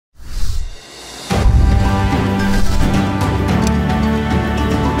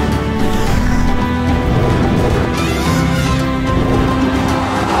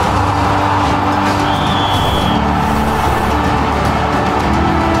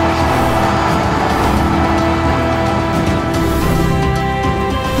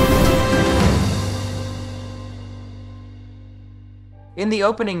In the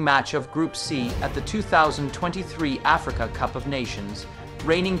opening match of Group C at the 2023 Africa Cup of Nations,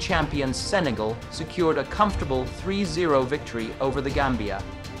 reigning champions Senegal secured a comfortable 3-0 victory over the Gambia.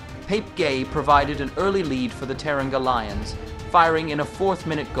 Pape Gueye provided an early lead for the Teranga Lions, firing in a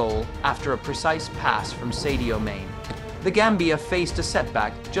fourth-minute goal after a precise pass from Sadio Mane. The Gambia faced a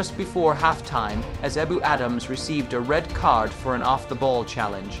setback just before half-time as Ebou Adams received a red card for an off-the-ball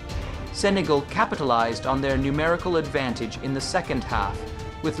challenge. Senegal capitalized on their numerical advantage in the second half,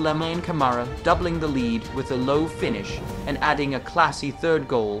 with Lamine Camara doubling the lead with a low finish and adding a classy third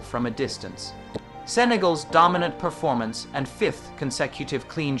goal from a distance. Senegal's dominant performance and fifth consecutive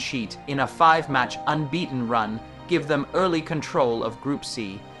clean sheet in a 5-match unbeaten run give them early control of Group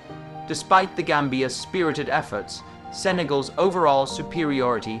C. Despite the Gambia's spirited efforts, Senegal's overall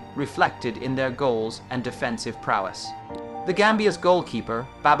superiority reflected in their goals and defensive prowess. The Gambia's goalkeeper,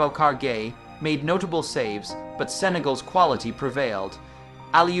 Babacar Gueye, made notable saves, but Senegal's quality prevailed.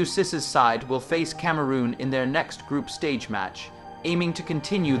 Aliou Ciss's side will face Cameroon in their next group stage match, aiming to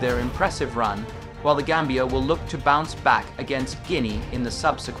continue their impressive run, while the Gambia will look to bounce back against Guinea in the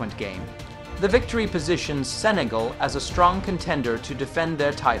subsequent game. The victory positions Senegal as a strong contender to defend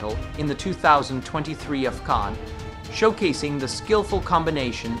their title in the 2023 AFCON, showcasing the skillful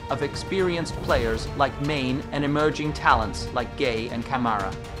combination of experienced players like Mane and emerging talents like Gueye and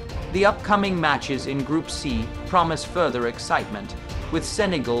Camara. The upcoming matches in Group C promise further excitement, with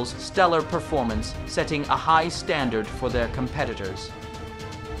Senegal's stellar performance setting a high standard for their competitors.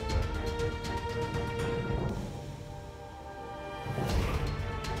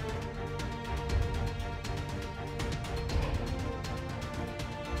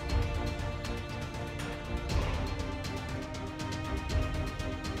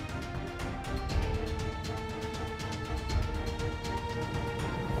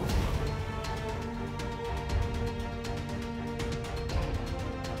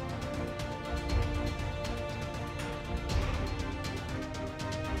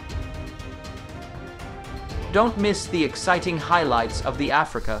 Don't miss the exciting highlights of the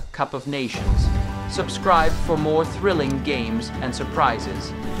Africa Cup of Nations. Subscribe for more thrilling games and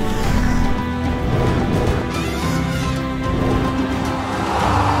surprises.